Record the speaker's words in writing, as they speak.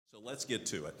Let's get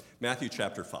to it. Matthew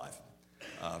chapter 5,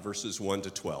 verses 1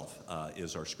 to 12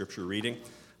 is our scripture reading.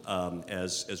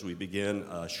 As we begin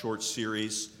a short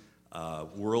series,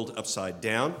 World Upside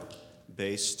Down,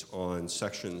 based on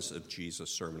sections of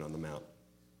Jesus' Sermon on the Mount.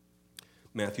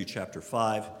 Matthew chapter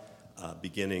 5,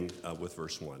 beginning with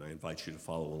verse 1. I invite you to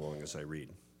follow along as I read.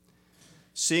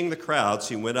 Seeing the crowds,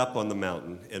 he went up on the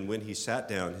mountain, and when he sat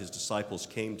down, his disciples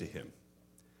came to him.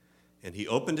 And he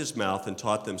opened his mouth and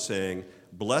taught them, saying,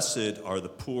 "Blessed are the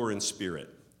poor in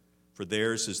spirit, for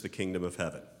theirs is the kingdom of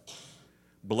heaven.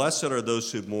 Blessed are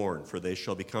those who mourn, for they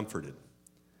shall be comforted.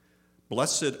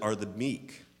 Blessed are the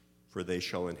meek, for they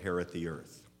shall inherit the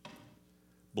earth.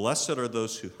 Blessed are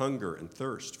those who hunger and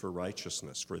thirst for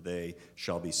righteousness, for they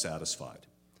shall be satisfied.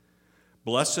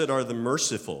 Blessed are the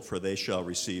merciful, for they shall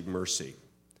receive mercy.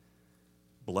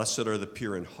 Blessed are the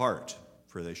pure in heart,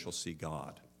 for they shall see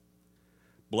God.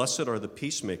 Blessed are the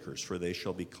peacemakers, for they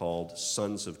shall be called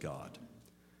sons of God.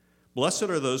 Blessed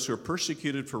are those who are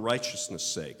persecuted for righteousness'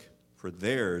 sake, for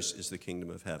theirs is the kingdom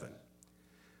of heaven.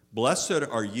 Blessed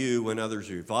are you when others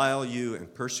revile you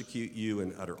and persecute you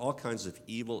and utter all kinds of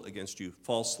evil against you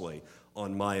falsely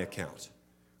on my account.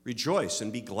 Rejoice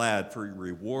and be glad, for your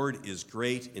reward is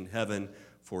great in heaven,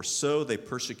 for so they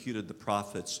persecuted the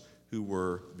prophets who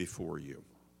were before you."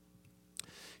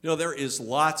 You know, there is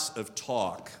lots of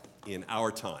talk in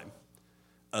our time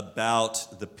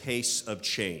about the pace of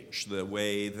change, the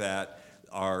way that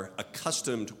our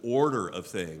accustomed order of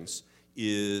things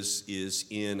is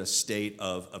in a state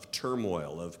of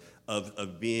turmoil,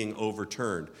 of being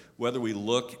overturned. Whether we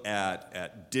look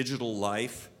at digital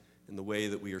life and the way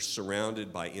that we are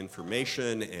surrounded by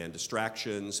information and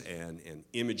distractions and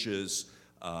images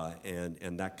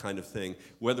and that kind of thing,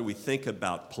 whether we think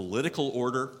about political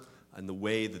order and the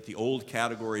way that the old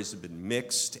categories have been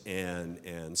mixed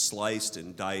and sliced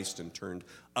and diced and turned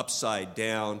upside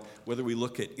down, whether we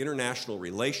look at international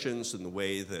relations and the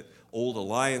way that old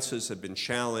alliances have been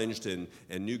challenged and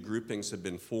new groupings have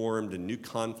been formed and new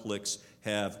conflicts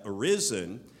have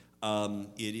arisen,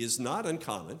 it is not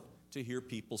uncommon to hear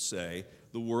people say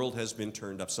the world has been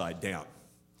turned upside down.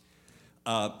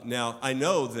 Now, I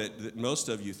know that most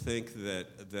of you think that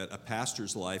a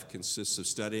pastor's life consists of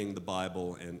studying the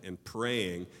Bible and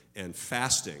praying and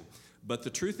fasting, but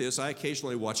the truth is I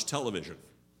occasionally watch television.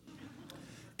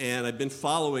 And I've been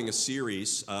following a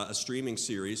series, a streaming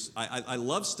series. I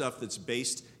love stuff that's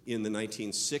based in the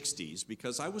 1960s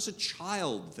because I was a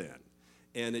child then,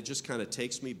 and it just kind of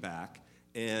takes me back,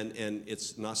 and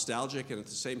it's nostalgic, and at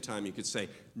the same time you could say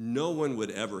no one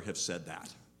would ever have said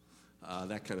that.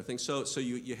 That kind of thing. So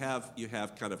you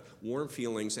have kind of warm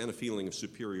feelings and a feeling of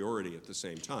superiority at the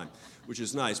same time, which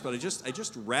is nice. But I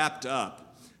just wrapped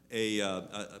up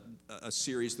a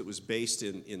series that was based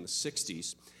in the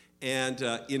 60s, and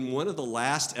in one of the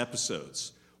last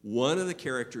episodes, one of the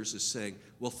characters is saying,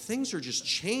 "Well, things are just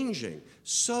changing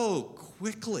so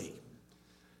quickly,"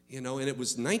 and it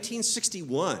was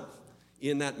 1961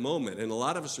 in that moment, and a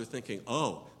lot of us are thinking,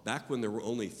 "Oh, back when there were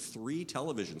only 3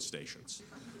 television stations."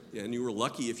 And you were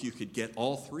lucky if you could get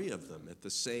all 3 of them at the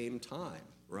same time,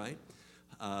 right?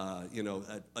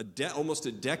 Almost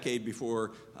a decade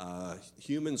before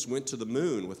humans went to the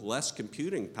moon with less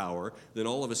computing power than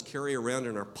all of us carry around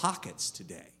in our pockets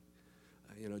today.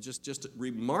 Just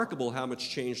remarkable how much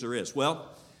change there is.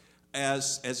 Well,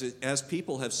 as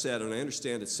people have said, and I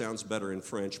understand it sounds better in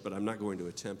French, but I'm not going to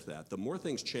attempt that, the more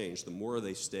things change, the more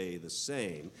they stay the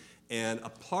same. And a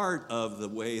part of the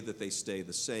way that they stay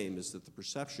the same is that the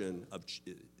perception of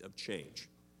change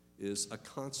is a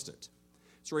constant.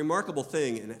 It's a remarkable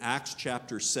thing in Acts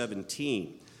chapter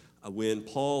 17, when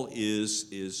Paul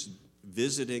is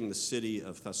visiting the city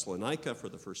of Thessalonica for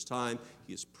the first time.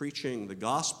 He is preaching the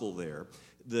gospel there.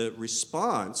 The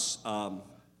response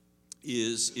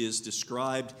is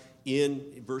described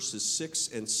in verses 6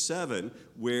 and 7,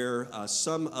 where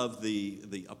some of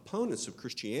the opponents of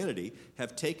Christianity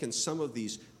have taken some of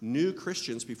these new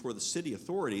Christians before the city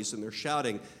authorities, and they're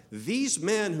shouting, "These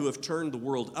men who have turned the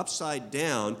world upside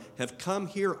down have come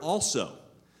here also.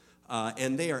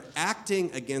 And they are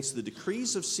acting against the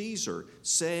decrees of Caesar,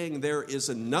 saying there is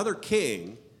another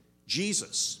king,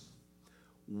 Jesus.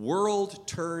 World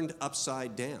turned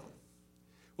upside down."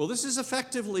 Well, this is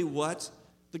effectively what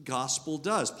the gospel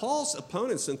does. Paul's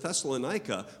opponents in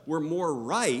Thessalonica were more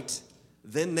right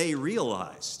than they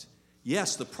realized.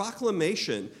 Yes, the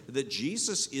proclamation that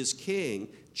Jesus is king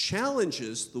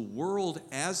challenges the world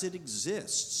as it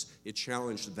exists. It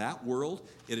challenged that world.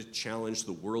 It challenged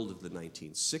the world of the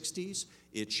 1960s.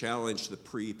 It challenged the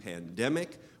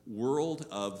pre-pandemic world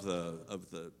of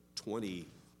the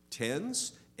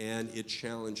 2010s, and it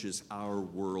challenges our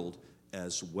world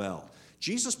as well.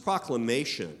 Jesus'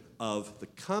 proclamation of the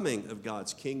coming of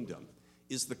God's kingdom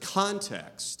is the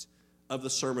context of the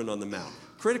Sermon on the Mount.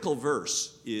 Critical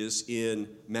verse is in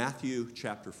Matthew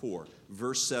chapter 4,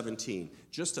 verse 17,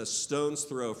 just a stone's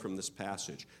throw from this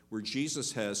passage, where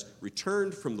Jesus has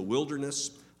returned from the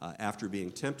wilderness after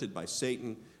being tempted by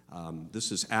Satan.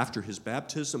 This is after his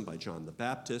baptism by John the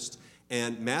Baptist.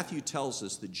 And Matthew tells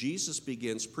us that Jesus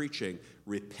begins preaching,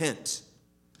 "Repent,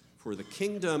 for the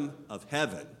kingdom of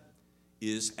heaven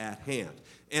is at hand."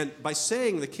 And by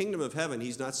saying the kingdom of heaven,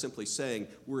 he's not simply saying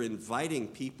we're inviting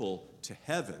people to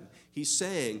heaven. He's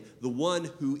saying the one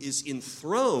who is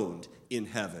enthroned in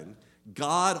heaven,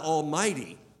 God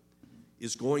Almighty,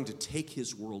 is going to take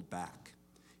his world back,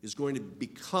 is going to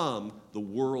become the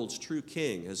world's true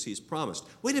king, as he's promised.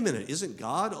 Wait a minute, isn't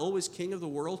God always king of the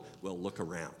world? Well, look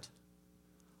around.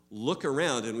 Look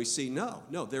around and we see, no,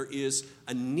 there is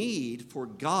a need for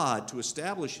God to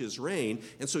establish his reign,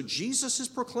 and so Jesus is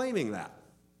proclaiming that.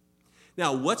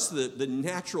 Now, what's the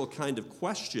natural kind of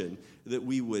question that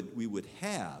we would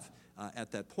have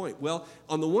at that point? Well,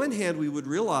 on the one hand, we would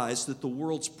realize that the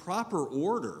world's proper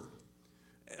order,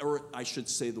 or I should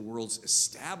say the world's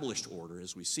established order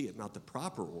as we see it, not the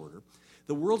proper order,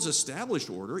 the world's established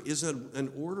order is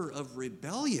an order of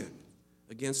rebellion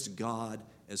against God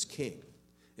as king.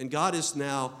 And God is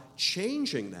now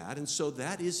changing that, and so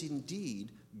that is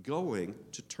indeed going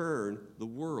to turn the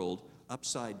world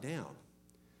upside down.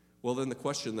 Well, then the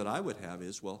question that I would have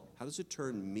is, well, how does it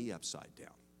turn me upside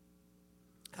down?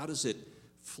 How does it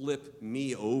flip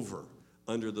me over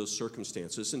under those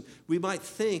circumstances? And we might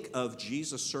think of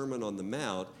Jesus' Sermon on the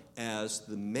Mount as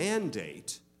the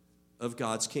mandate of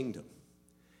God's kingdom,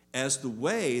 as the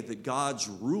way that God's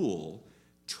rule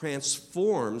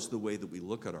transforms the way that we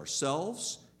look at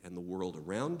ourselves and the world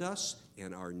around us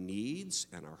and our needs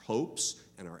and our hopes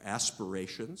and our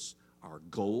aspirations, our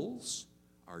goals,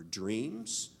 our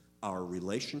dreams, our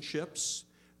relationships.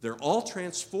 They're all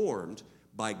transformed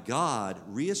by God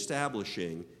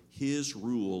reestablishing his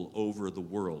rule over the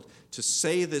world. To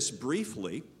say this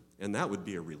briefly, and that would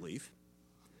be a relief,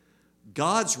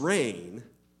 God's reign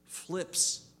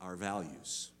flips our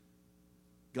values.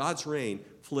 God's reign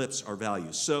flips our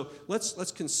values. So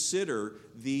let's consider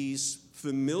these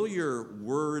familiar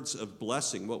words of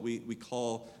blessing, what we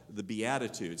call the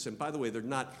Beatitudes. And by the way, they're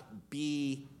not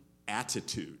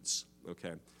be-attitudes,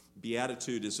 okay?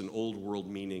 Beatitude is an old world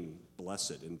meaning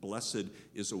blessed, and blessed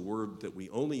is a word that we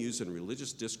only use in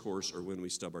religious discourse or when we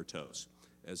stub our toes,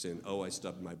 as in, oh, I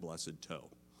stubbed my blessed toe.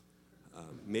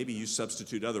 Maybe you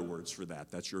substitute other words for that.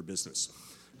 That's your business.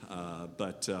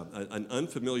 But an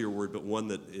unfamiliar word, but one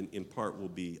that in part we'll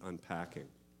be unpacking.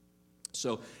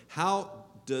 So how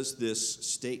does this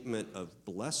statement of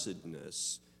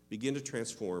blessedness begin to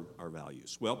transform our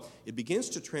values? Well, it begins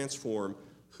to transform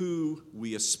who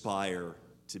we aspire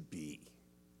to be.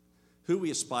 Who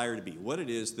we aspire to be, what it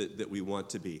is that we want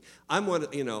to be. I'm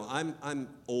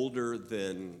older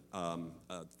than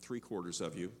 3/4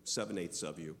 of you, 7/8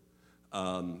 of you,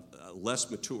 less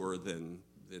mature than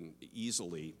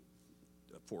easily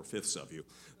 4/5 of you,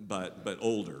 but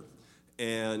older.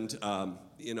 And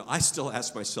I still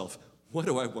ask myself, what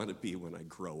do I want to be when I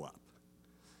grow up?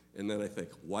 And then I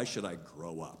think, why should I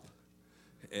grow up?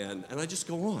 And I just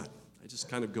go on. I just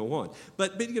kind of go on.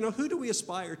 But who do we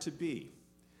aspire to be?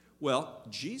 Well,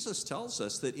 Jesus tells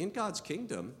us that in God's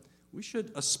kingdom, we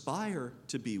should aspire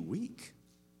to be weak.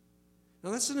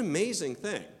 Now, that's an amazing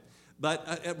thing. But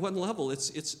at one level,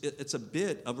 it's a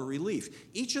bit of a relief.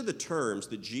 Each of the terms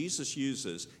that Jesus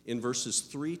uses in verses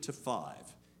 3 to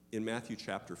 5 in Matthew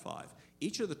chapter 5,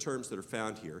 each of the terms that are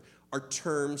found here are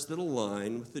terms that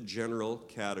align with the general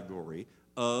category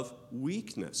of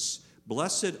weakness.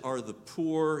 Blessed are the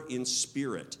poor in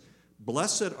spirit.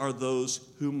 Blessed are those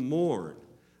who mourn.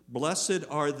 Blessed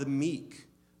are the meek.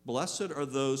 Blessed are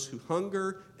those who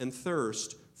hunger and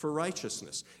thirst for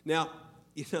righteousness. Now,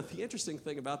 the interesting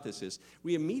thing about this is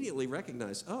we immediately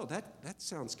recognize, oh, that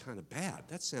sounds kind of bad.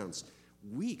 That sounds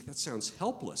weak. That sounds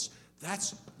helpless.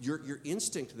 That's your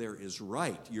instinct there is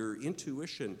right. Your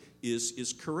intuition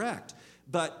is correct.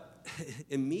 But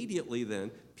immediately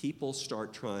then, people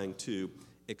start trying to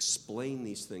explain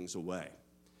these things away.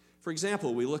 For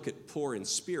example, we look at poor in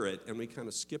spirit, and we kind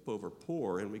of skip over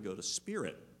poor, and we go to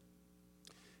spirit.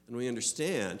 And we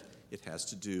understand it has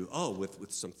to do,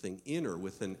 with something inner,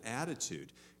 with an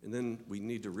attitude. And then we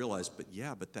need to realize,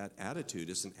 but that attitude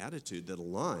is an attitude that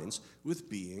aligns with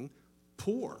being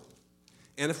poor.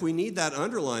 And if we need that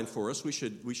underlined for us, we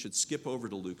should skip over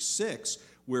to Luke 6,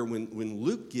 where when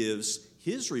Luke gives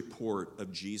his report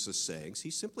of Jesus' sayings,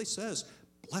 he simply says,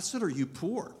 blessed are you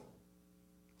poor.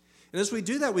 And as we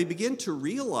do that, we begin to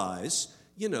realize,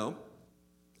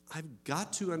 I've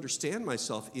got to understand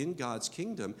myself in God's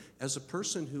kingdom as a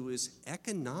person who is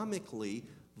economically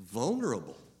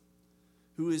vulnerable,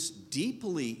 who is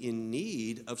deeply in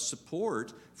need of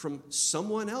support from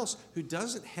someone else who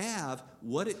doesn't have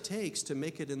what it takes to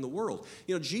make it in the world.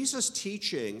 Jesus'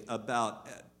 teaching about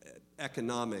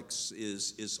economics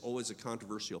is always a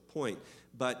controversial point,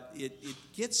 but it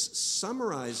gets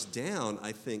summarized down,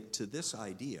 I think, to this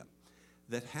idea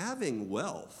that having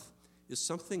wealth is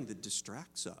something that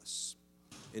distracts us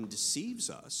and deceives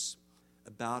us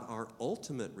about our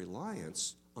ultimate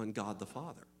reliance on God the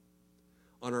Father,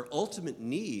 on our ultimate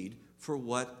need for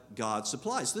what God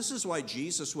supplies. This is why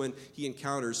Jesus, when he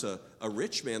encounters a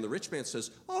rich man, the rich man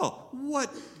says, "Oh,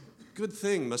 what good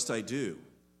thing must I do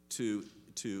to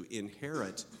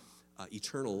inherit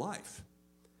eternal life?"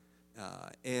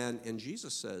 And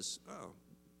Jesus says,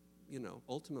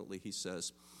 ultimately he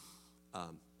says,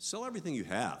 sell everything you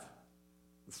have,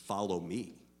 follow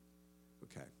me,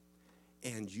 okay?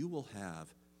 And you will have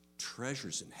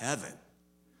treasures in heaven.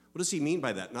 What does he mean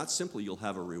by that? Not simply you'll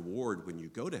have a reward when you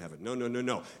go to heaven.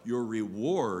 No. Your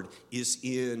reward is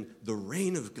in the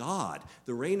reign of God.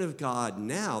 The reign of God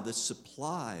now that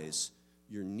supplies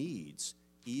your needs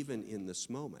even in this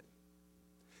moment.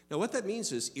 Now, what that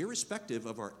means is, irrespective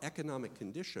of our economic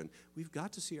condition, we've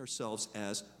got to see ourselves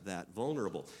as that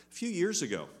vulnerable. A few years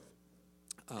ago,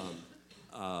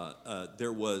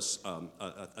 there was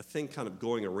a thing kind of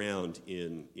going around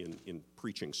in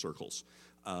preaching circles.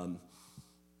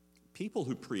 People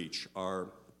who preach are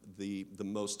the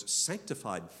most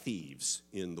sanctified thieves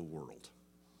in the world.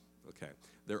 Okay,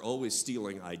 they're always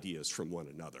stealing ideas from one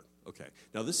another. Okay,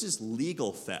 now this is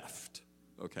legal theft.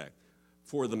 Okay,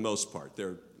 for the most part, there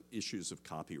are issues of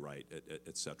copyright,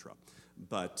 etc.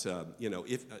 But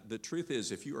if the truth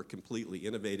is, if you are completely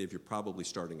innovative, you're probably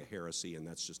starting a heresy, and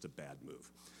that's just a bad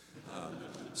move.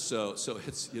 So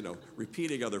it's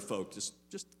repeating other folk. Just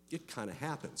it kind of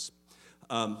happens.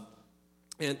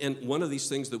 And one of these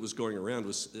things that was going around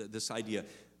was this idea: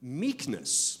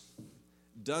 meekness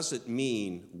doesn't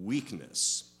mean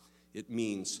weakness. It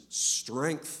means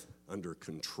strength under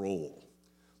control,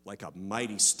 like a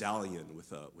mighty stallion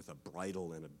with a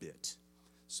bridle and a bit,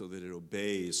 so that it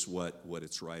obeys what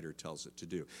its rider tells it to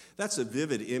do. That's a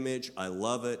vivid image. I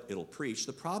love it. It'll preach.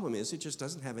 The problem is it just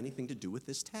doesn't have anything to do with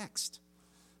this text.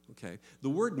 Okay. The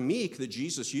word meek that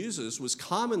Jesus uses was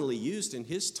commonly used in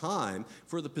his time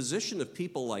for the position of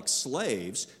people like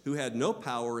slaves who had no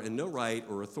power and no right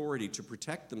or authority to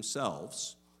protect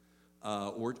themselves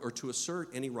or to assert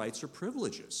any rights or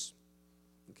privileges.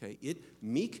 Okay.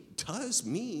 Meek does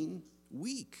mean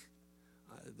weak.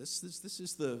 This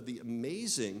is the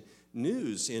amazing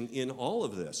news in all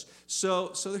of this.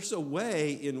 So there's a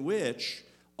way in which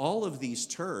all of these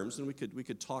terms, and we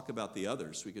could talk about the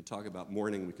others. We could talk about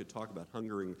mourning. We could talk about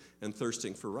hungering and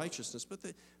thirsting for righteousness. But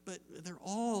they're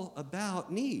all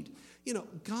about need.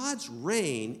 God's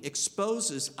reign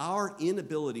exposes our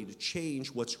inability to change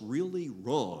what's really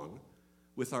wrong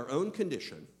with our own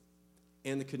condition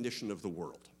and the condition of the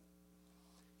world.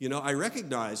 I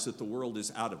recognize that the world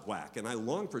is out of whack, and I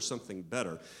long for something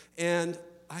better. And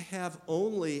I have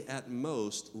only, at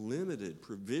most, limited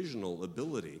provisional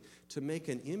ability to make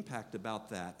an impact about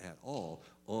that at all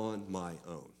on my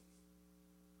own.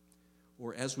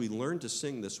 Or as we learned to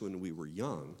sing this when we were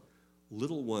young,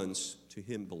 little ones to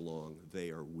him belong, they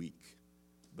are weak,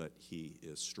 but he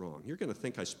is strong. You're going to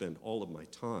think I spend all of my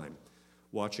time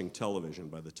watching television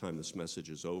by the time this message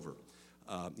is over.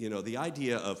 The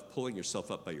idea of pulling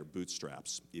yourself up by your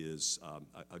bootstraps is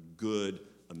a good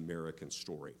American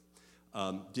story.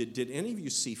 Did any of you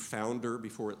see Founder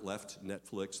before it left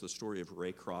Netflix, the story of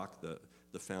Ray Kroc,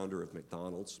 the founder of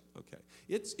McDonald's? Okay.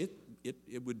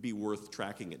 It would be worth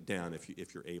tracking it down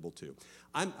if you're able to.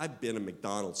 I've been a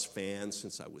McDonald's fan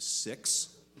since I was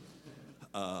 6.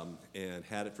 And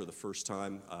had it for the first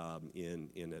time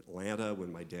in Atlanta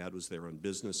when my dad was there on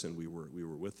business, and we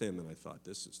were with him, and I thought,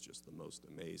 this is just the most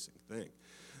amazing thing.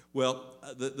 Well,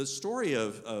 the story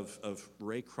of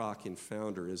Ray Kroc in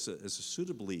Founder is a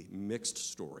suitably mixed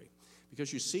story,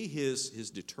 because you see his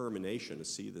determination to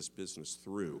see this business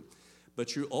through,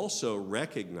 but you also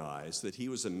recognize that he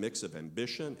was a mix of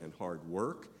ambition and hard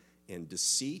work and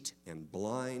deceit and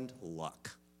blind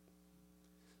luck.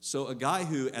 So a guy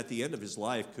who, at the end of his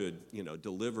life, could,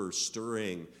 deliver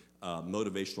stirring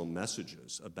motivational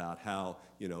messages about how,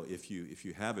 if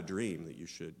you have a dream, that you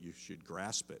should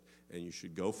grasp it and you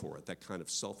should go for it. That kind of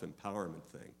self-empowerment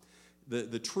thing.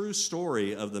 The true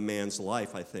story of the man's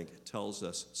life, I think, tells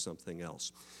us something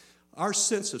else. Our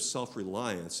sense of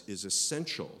self-reliance is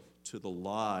essential to the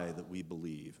lie that we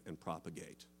believe and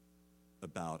propagate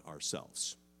about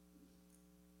ourselves.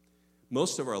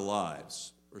 Most of our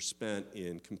lives are spent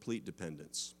in complete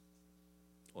dependence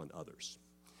on others.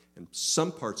 And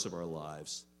some parts of our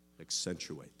lives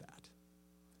accentuate that.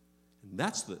 And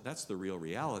that's the real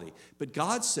reality. But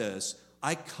God says,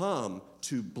 I come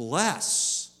to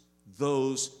bless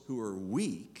those who are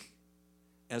weak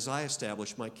as I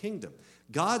establish my kingdom.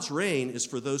 God's reign is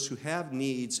for those who have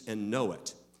needs and know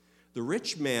it. The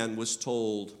rich man was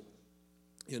told,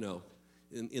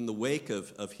 in the wake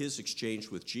of his exchange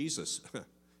with Jesus,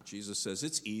 Jesus says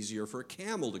it's easier for a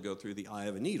camel to go through the eye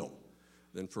of a needle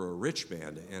than for a rich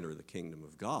man to enter the kingdom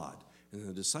of God. And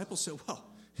the disciples said, well,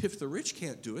 if the rich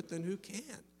can't do it, then who can?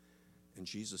 And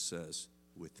Jesus says,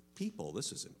 with people,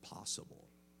 this is impossible.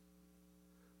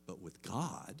 But with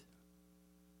God,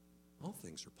 all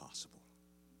things are possible.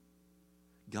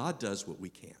 God does what we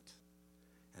can't.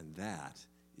 And that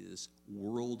is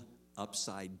world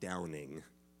upside-downing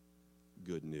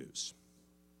good news.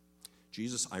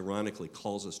 Jesus ironically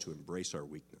calls us to embrace our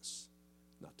weakness,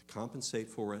 not to compensate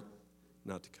for it,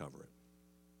 not to cover it.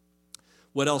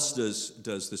 What else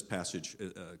does this passage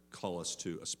call us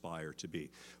to aspire to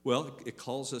be? Well, it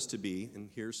calls us to be, and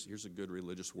here's a good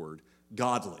religious word,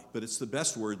 godly. But it's the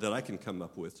best word that I can come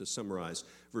up with to summarize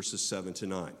verses 7 to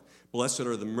 9. Blessed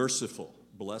are the merciful.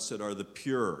 Blessed are the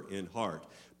pure in heart.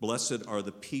 Blessed are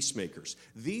the peacemakers.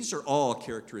 These are all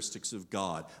characteristics of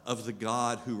God, of the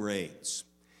God who reigns.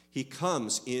 He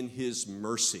comes in his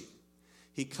mercy.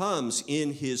 He comes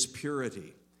in his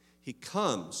purity. He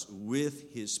comes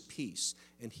with his peace,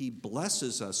 and he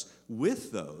blesses us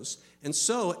with those. And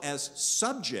so, as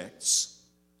subjects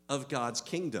of God's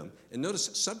kingdom, and notice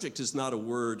subject is not a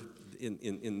word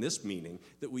in this meaning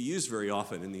that we use very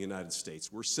often in the United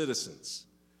States. We're citizens.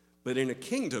 But in a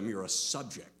kingdom, you're a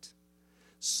subject.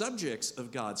 Subjects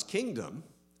of God's kingdom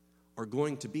are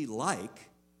going to be like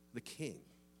the king.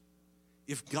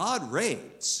 If God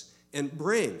reigns and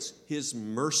brings his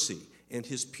mercy and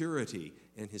his purity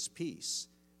and his peace,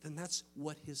 then that's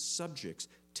what his subjects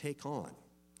take on.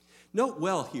 Note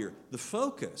well here, the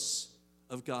focus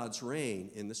of God's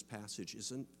reign in this passage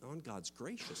is on God's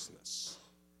graciousness.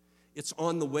 It's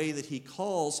on the way that he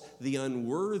calls the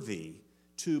unworthy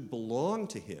to belong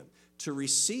to him, to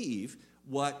receive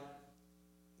what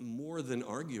more than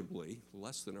arguably,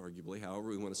 less than arguably, however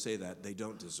we want to say that, they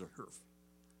don't deserve.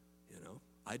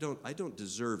 I don't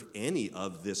deserve any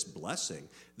of this blessing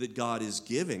that God is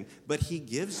giving, but he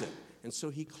gives it. And so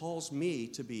he calls me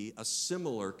to be a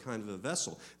similar kind of a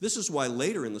vessel. This is why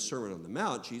later in the Sermon on the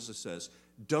Mount, Jesus says,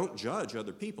 don't judge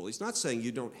other people. He's not saying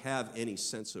you don't have any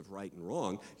sense of right and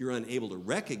wrong. You're unable to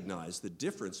recognize the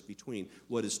difference between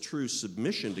what is true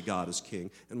submission to God as king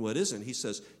and what isn't. He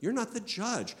says, you're not the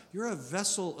judge. You're a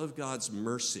vessel of God's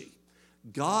mercy.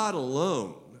 God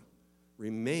alone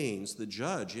remains the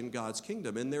judge in God's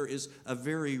kingdom, and there is a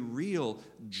very real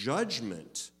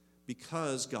judgment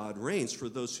because God reigns for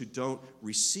those who don't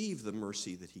receive the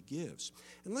mercy that he gives.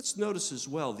 And let's notice as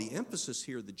well, the emphasis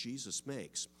here that Jesus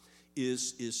makes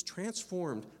is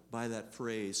transformed by that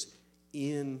phrase,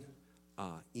 in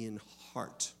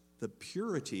heart. The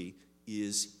purity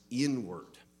is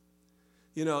inward.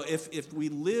 If we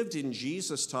lived in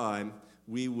Jesus' time,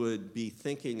 we would be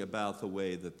thinking about the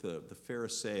way that the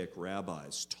Pharisaic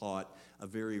rabbis taught a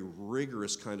very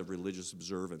rigorous kind of religious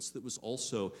observance that was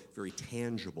also very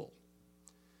tangible.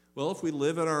 Well, if we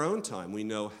live in our own time, we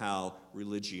know how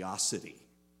religiosity,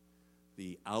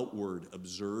 the outward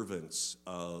observance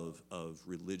of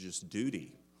religious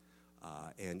duty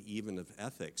and even of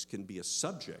ethics, can be a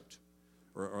subject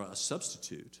or a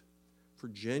substitute for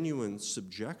genuine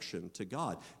subjection to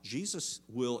God. Jesus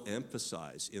will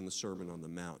emphasize in the Sermon on the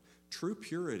Mount, true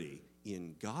purity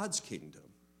in God's kingdom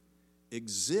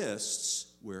exists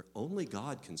where only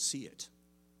God can see it.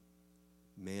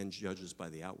 Man judges by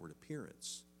the outward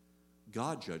appearance.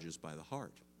 God judges by the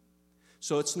heart.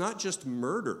 So it's not just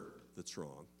murder that's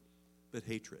wrong, but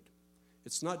hatred.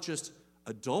 It's not just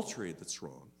adultery that's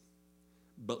wrong,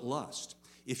 but lust.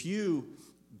 If you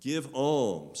give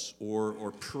alms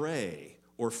or pray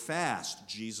or fast,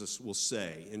 Jesus will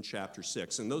say in chapter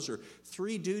 6. And those are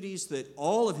three duties that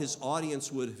all of his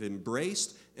audience would have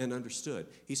embraced and understood.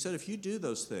 He said, if you do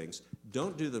those things,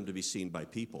 don't do them to be seen by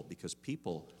people, because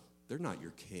people, they're not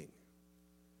your king.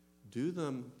 Do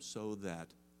them so that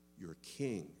your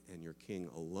king and your king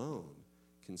alone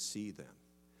can see them.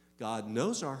 God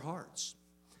knows our hearts.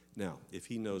 Now, if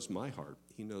he knows my heart,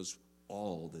 he knows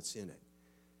all that's in it.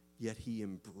 Yet he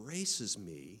embraces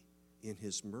me in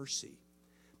his mercy.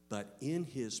 But in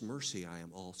his mercy, I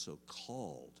am also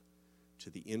called to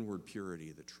the inward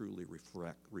purity that truly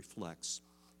reflects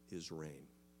his reign.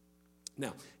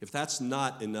 Now, if that's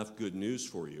not enough good news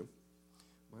for you,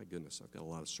 my goodness, I've got a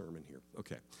lot of sermon here.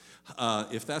 Okay.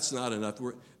 If that's not enough,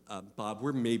 Bob,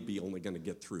 we're maybe only going to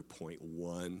get through point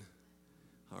 1.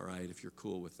 All right, if you're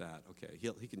cool with that. Okay,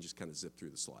 he can just kind of zip through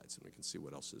the slides and we can see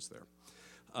what else is there.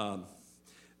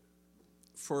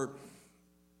 For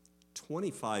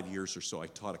 25 years or so, I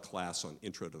taught a class on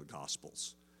Intro to the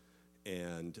Gospels.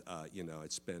 And,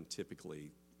 I'd spend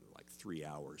typically like 3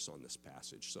 hours on this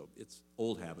passage. So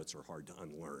old habits are hard to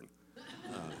unlearn,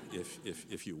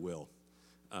 if you will.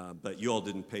 But you all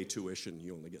didn't pay tuition.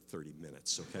 You only get 30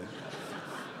 minutes, okay?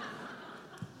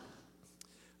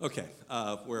 Okay,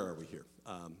 where are we here?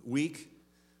 Weak,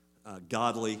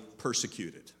 godly,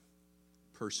 persecuted.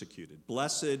 Persecuted.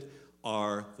 Blessed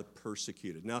are the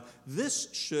persecuted. Now, this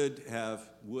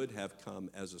would have come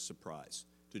as a surprise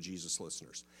to Jesus'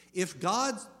 listeners. If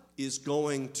God is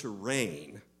going to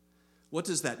reign, what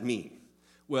does that mean?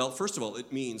 Well, first of all,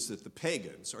 it means that the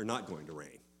pagans are not going to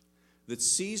reign. That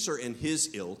Caesar and his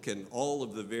ilk and all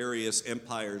of the various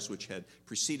empires which had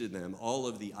preceded them, all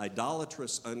of the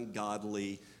idolatrous,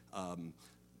 ungodly,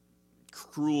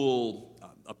 cruel,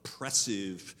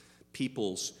 oppressive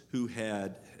peoples who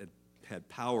had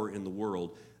power in the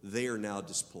world, they are now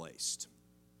displaced.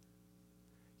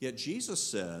 Yet Jesus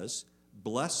says,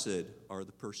 blessed are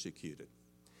the persecuted.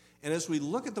 And as we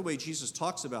look at the way Jesus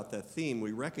talks about that theme,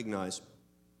 we recognize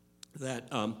that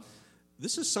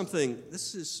this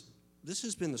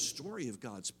has been the story of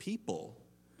God's people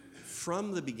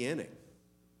from the beginning.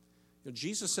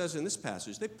 Jesus says in this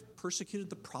passage, they persecuted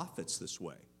the prophets this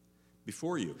way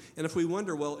before you. And if we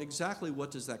wonder, well, exactly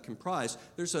what does that comprise?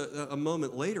 There's a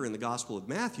moment later in the Gospel of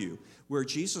Matthew where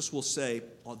Jesus will say,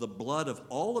 the blood of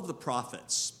all of the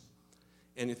prophets.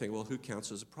 And you think, well, who counts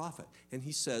as a prophet? And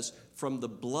he says, from the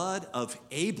blood of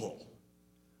Abel.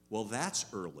 Well, that's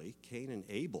early, Cain and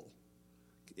Abel.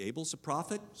 Abel's a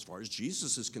prophet? As far as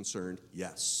Jesus is concerned,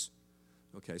 yes.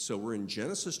 Okay, so we're in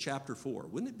Genesis chapter 4.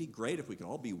 Wouldn't it be great if we could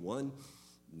all be one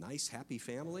nice, happy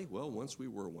family? Well, once we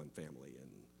were one family, and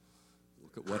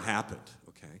look at what happened,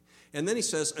 okay? And then he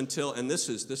says, and this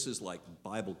is like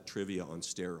Bible trivia on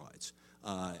steroids,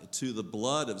 to the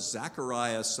blood of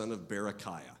Zechariah, son of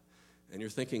Berechiah. And you're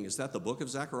thinking, is that the book of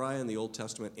Zechariah in the Old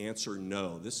Testament? Answer,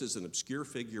 no. This is an obscure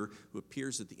figure who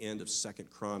appears at the end of 2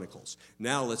 Chronicles.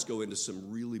 Now let's go into some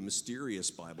really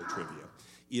mysterious Bible trivia.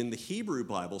 In the Hebrew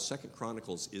Bible, 2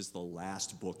 Chronicles is the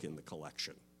last book in the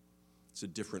collection. It's a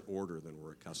different order than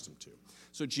we're accustomed to.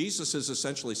 So Jesus is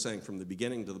essentially saying from the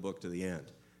beginning to the book to the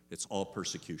end, it's all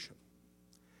persecution.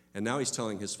 And now he's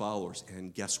telling his followers,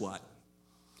 and guess what?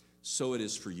 So it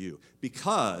is for you.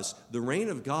 Because the reign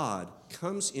of God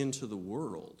comes into the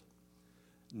world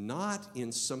not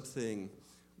in something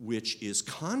which is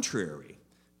contrary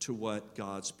to what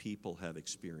God's people have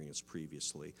experienced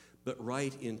previously, but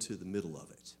right into the middle of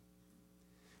it.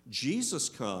 Jesus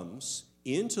comes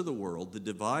into the world, the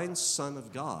divine Son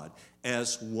of God,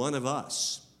 as one of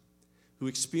us, who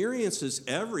experiences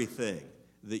everything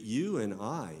that you and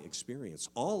I experience,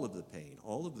 all of the pain,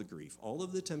 all of the grief, all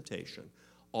of the temptation,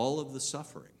 all of the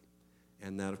suffering.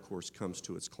 And that, of course, comes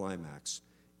to its climax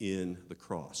in the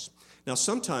cross. Now,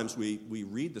 sometimes we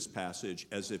read this passage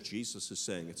as if Jesus is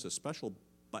saying it's a special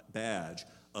badge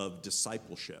of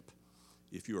discipleship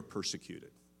if you are persecuted.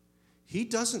 He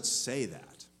doesn't say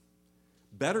that.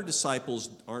 Better disciples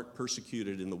aren't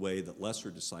persecuted in the way that lesser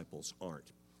disciples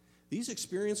aren't. These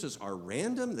experiences are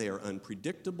random, they are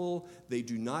unpredictable, they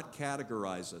do not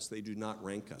categorize us, they do not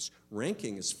rank us.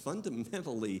 Ranking is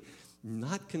fundamentally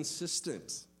not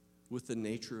consistent with the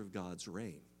nature of God's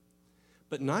reign.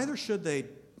 But neither should they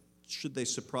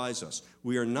surprise us.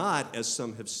 We are not, as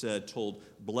some have said, told,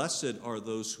 blessed are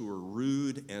those who are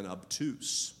rude and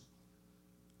obtuse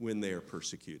when they are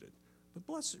persecuted. But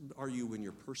blessed are you when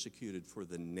you're persecuted for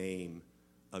the name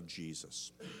of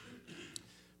Jesus.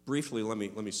 Briefly, let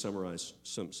me summarize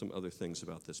some other things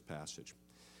about this passage.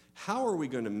 How are we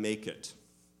going to make it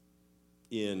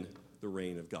in the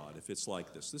reign of God if it's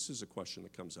like this? This is a question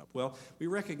that comes up. Well, we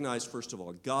recognize, first of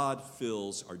all, God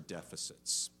fills our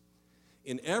deficits.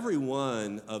 In every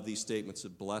one of these statements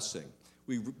of blessing,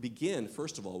 we begin,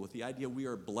 first of all, with the idea we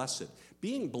are blessed.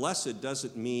 Being blessed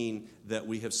doesn't mean that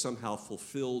we have somehow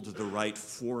fulfilled the right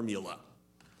formula,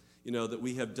 that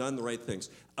we have done the right things.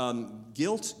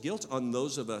 Guilt on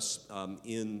those of us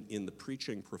in the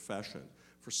preaching profession,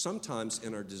 for sometimes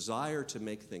in our desire to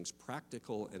make things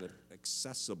practical and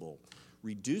accessible,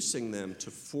 reducing them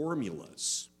to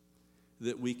formulas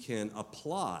that we can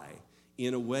apply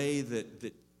in a way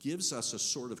that gives us a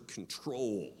sort of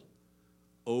control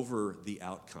over the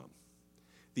outcome.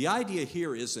 The idea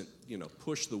here isn't,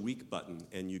 push the weak button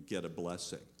and you get a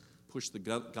blessing. Push the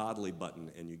godly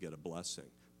button and you get a blessing.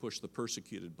 Push the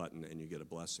persecuted button and you get a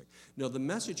blessing. No, the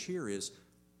message here is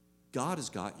God has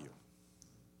got you.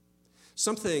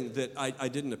 Something that I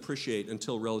didn't appreciate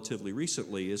until relatively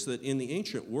recently is that in the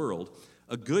ancient world,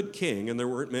 a good king, and there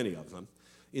weren't many of them,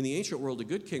 in the ancient world, a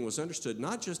good king was understood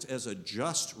not just as a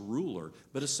just ruler,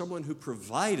 but as someone who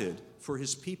provided for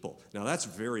his people. Now, that's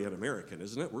very un-American,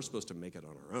 isn't it? We're supposed to make it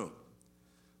on our own,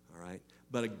 all right?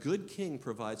 But a good king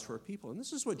provides for our people. And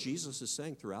this is what Jesus is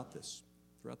saying throughout this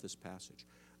passage.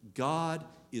 God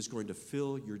is going to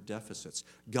fill your deficits.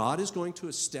 God is going to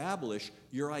establish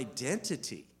your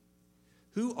identity.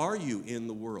 Who are you in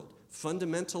the world?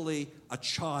 Fundamentally, a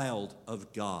child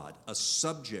of God, a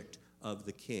subject of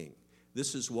the King.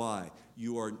 This is why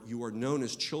you are known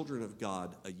as children of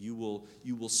God. You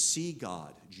will see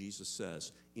God, Jesus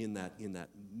says, in that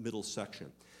middle section.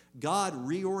 God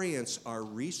reorients our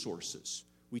resources.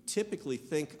 We typically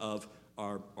think of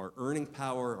our earning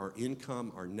power, our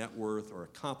income, our net worth, our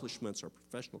accomplishments, our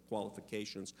professional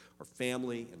qualifications, our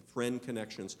family and friend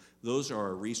connections. Those are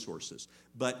our resources.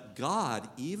 But God,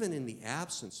 even in the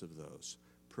absence of those,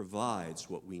 provides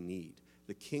what we need.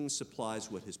 The King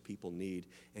supplies what his people need,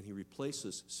 and he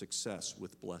replaces success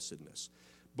with blessedness.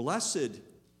 Blessed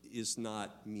is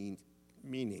not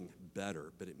meaning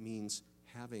better, but it means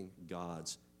having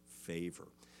God's favor.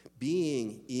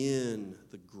 Being in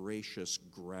the gracious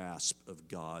grasp of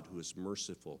God who is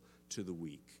merciful to the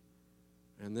weak.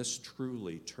 And this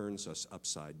truly turns us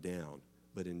upside down,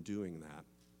 but in doing that,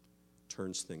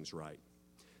 turns things right.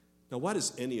 Now, why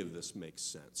does any of this make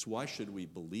sense? Why should we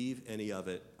believe any of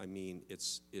it? I mean,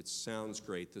 it sounds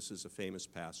great. This is a famous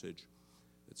passage,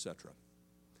 etc.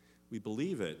 We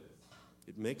believe it.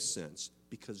 It makes sense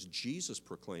because Jesus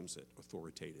proclaims it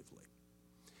authoritatively.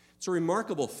 It's a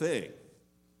remarkable thing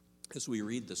as we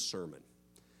read this sermon.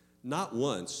 Not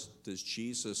once does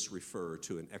Jesus refer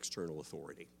to an external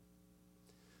authority.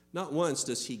 Not once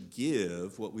does he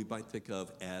give what we might think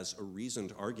of as a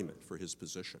reasoned argument for his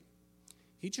position.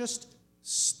 He just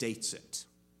states it.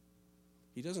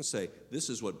 He doesn't say, this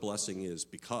is what blessing is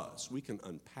because. We can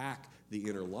unpack the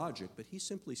inner logic, but he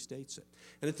simply states it.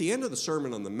 And at the end of the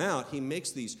Sermon on the Mount, he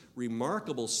makes these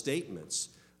remarkable statements.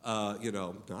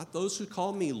 Not those who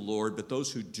call me Lord, but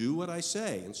those who do what I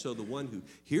say. And so the one who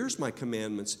hears my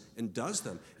commandments and does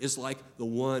them is like the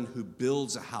one who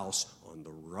builds a house on the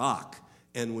rock.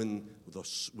 And when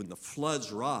the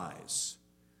floods rise,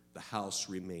 the house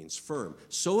remains firm.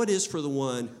 So it is for the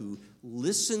one who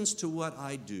listens to what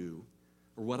I do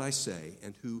or what I say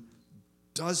and who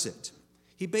does it.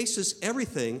 He bases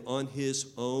everything on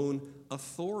his own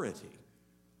authority.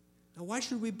 Now, why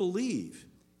should we believe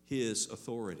his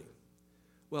authority?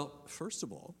 Well, first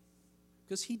of all,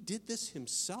 because he did this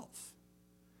himself.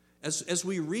 As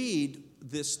we read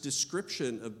this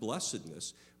description of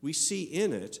blessedness, we see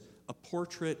in it a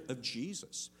portrait of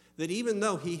Jesus. That even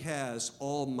though he has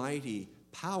almighty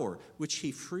power, which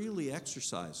he freely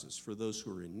exercises for those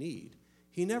who are in need,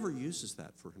 he never uses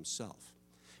that for himself.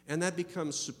 And that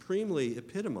becomes supremely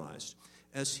epitomized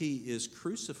as he is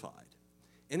crucified.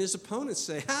 And his opponents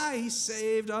say, he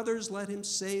saved others, let him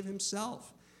save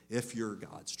himself. If you're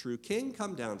God's true king,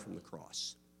 come down from the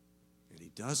cross. And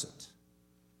he doesn't,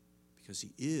 because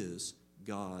he is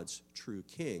God's true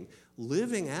king,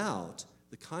 living out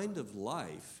the kind of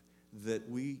life that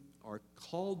we are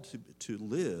called to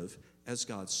live as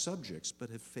God's subjects, but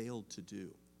have failed to do.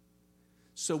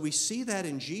 So we see that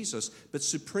in Jesus, but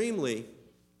supremely,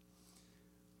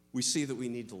 we see that we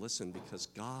need to listen because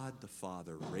God the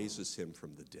Father raises him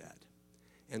from the dead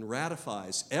and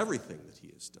ratifies everything that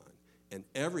he has done and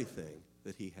everything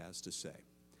that he has to say.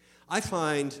 I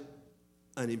find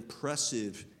an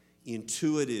impressive,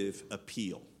 intuitive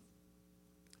appeal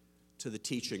to the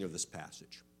teaching of this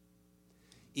passage.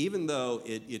 Even though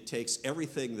it takes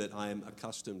everything that I'm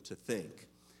accustomed to think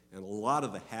and a lot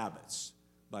of the habits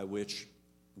by which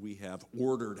we have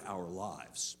ordered our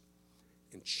lives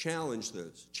and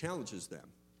challenges them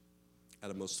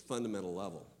at a most fundamental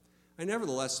level, I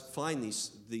nevertheless find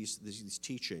these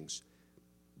teachings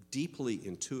deeply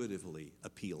intuitively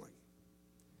appealing.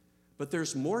 But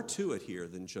there's more to it here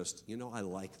than just, I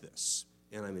like this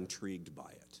and I'm intrigued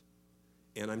by it.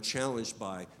 And I'm challenged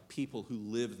by people who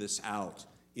live this out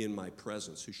in my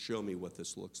presence, who show me what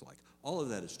this looks like. All of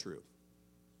that is true.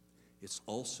 It's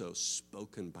also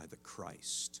spoken by the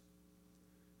Christ,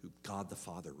 who God the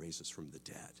Father raises from the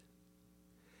dead,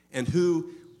 and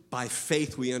who, by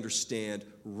faith we understand,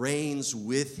 reigns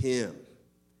with him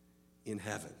in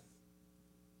heaven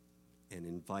and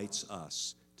invites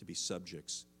us to be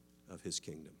subjects of his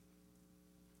kingdom.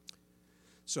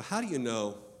 So how do you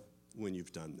know when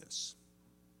you've done this?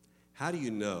 How do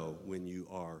you know when you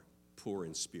are poor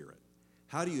in spirit?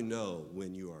 How do you know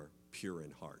when you are pure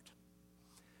in heart?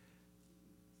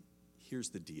 Here's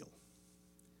the deal.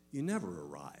 You never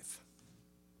arrive.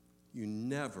 You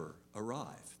never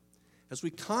arrive. As we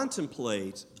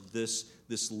contemplate this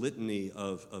litany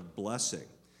of blessing,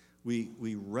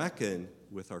 we reckon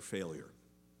with our failure.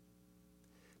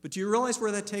 But do you realize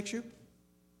where that takes you?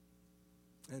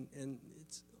 And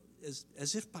it's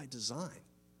as if by design.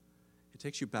 It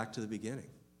takes you back to the beginning.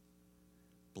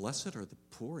 Blessed are the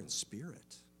poor in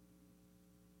spirit.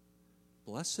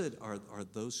 Blessed are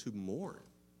those who mourn.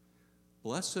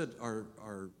 Blessed are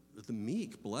the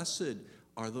meek. Blessed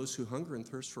are those who hunger and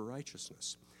thirst for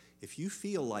righteousness. If you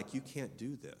feel like you can't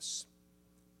do this,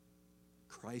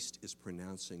 Christ is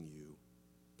pronouncing you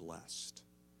blessed.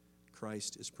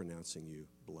 Christ is pronouncing you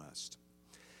blessed.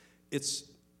 It's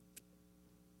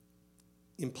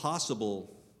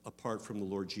impossible, apart from the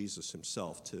Lord Jesus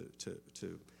himself,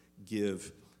 to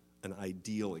give an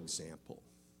ideal example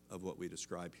of what we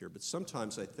describe here. But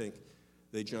sometimes I think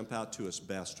they jump out to us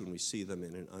best when we see them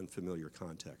in an unfamiliar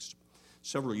context.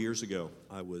 Several years ago,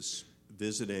 I was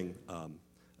visiting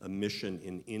a mission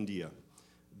in India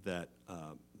that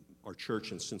our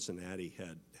church in Cincinnati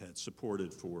had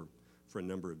supported for a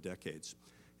number of decades.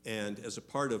 And as a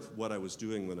part of what I was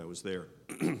doing when I was there,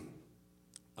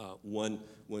 one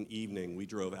evening we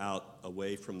drove out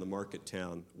away from the market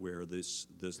town where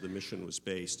the mission was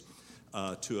based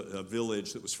to a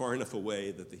village that was far enough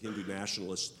away that the Hindu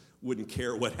nationalists wouldn't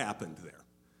care what happened there.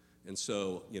 And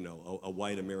so, a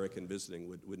white American visiting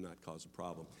would not cause a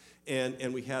problem.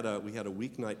 And we had a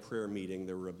weeknight prayer meeting.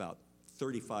 There were about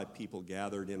 35 people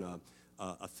gathered in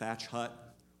a thatch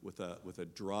hut with a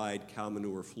dried cow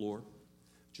manure floor,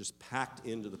 just packed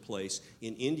into the place.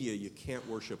 In India, you can't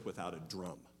worship without a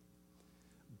drum.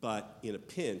 But in a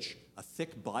pinch, a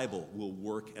thick Bible will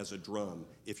work as a drum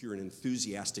if you're an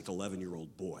enthusiastic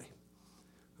 11-year-old boy.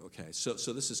 Okay, so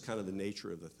this is kind of the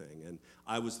nature of the thing. And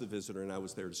I was the visitor, and I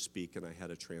was there to speak, and I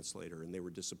had a translator, and they were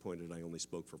disappointed I only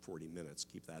spoke for 40 minutes.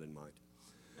 Keep that in mind.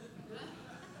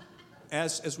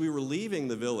 As we were leaving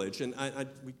the village, and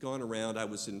we'd gone around, I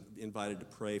was invited to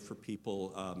pray for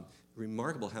people.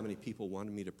 Remarkable how many people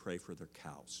wanted me to pray for their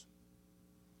cows,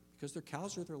 because their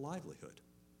cows are their livelihood.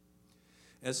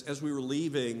 As we were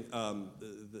leaving,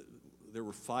 there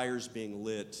were fires being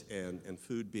lit and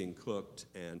food being cooked,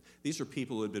 and these are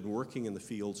people who had been working in the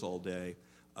fields all day,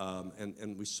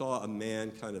 and we saw a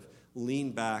man kind of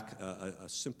lean back a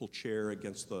simple chair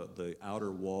against the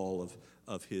outer wall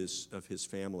of his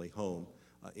family home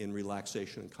in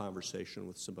relaxation and conversation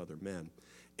with some other men.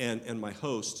 And my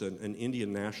host, an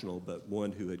Indian national, but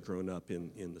one who had grown up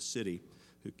in the city,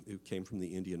 who came from the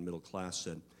Indian middle class,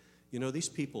 said, these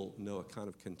people know a kind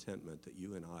of contentment that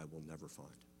you and I will never find.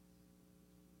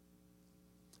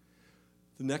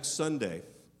 The next Sunday,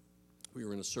 we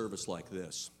were in a service like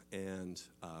this, and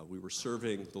we were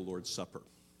serving the Lord's Supper.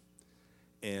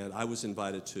 And I was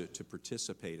invited to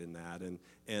participate in that.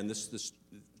 And this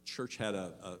church had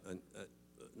an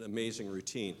amazing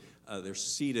routine. They're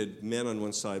seated, men on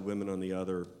one side, women on the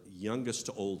other, youngest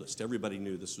to oldest. Everybody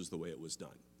knew this was the way it was done.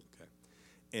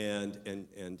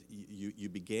 And you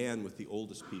began with the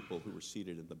oldest people who were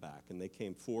seated in the back, and they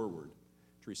came forward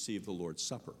to receive the Lord's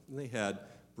Supper. And they had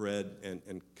bread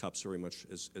and cups very much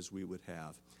as we would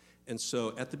have. And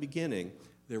so at the beginning,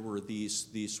 there were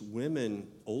these women,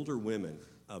 older women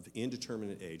of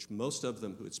indeterminate age, most of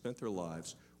them who had spent their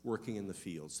lives working in the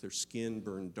fields, their skin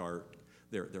burned dark,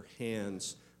 their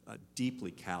hands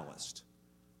deeply calloused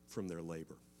from their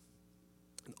labor.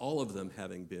 And all of them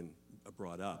having been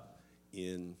brought up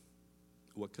in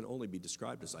what can only be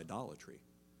described as idolatry,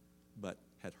 but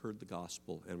had heard the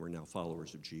gospel and were now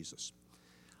followers of Jesus.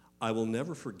 I will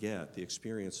never forget the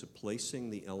experience of placing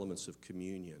the elements of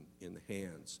communion in the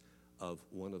hands of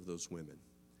one of those women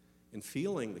and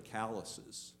feeling the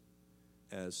calluses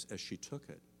as she took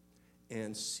it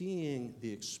and seeing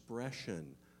the expression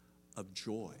of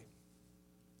joy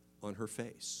on her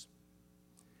face,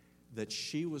 that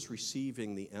she was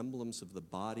receiving the emblems of the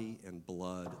body and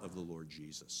blood of the Lord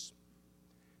Jesus,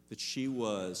 that she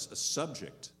was a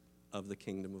subject of the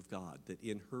kingdom of God, that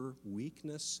in her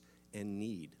weakness and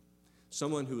need,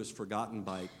 someone who is forgotten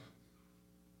by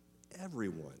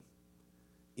everyone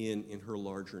in her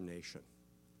larger nation,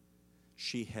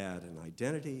 she had an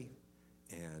identity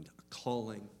and a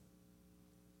calling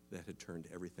that had turned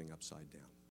everything upside down.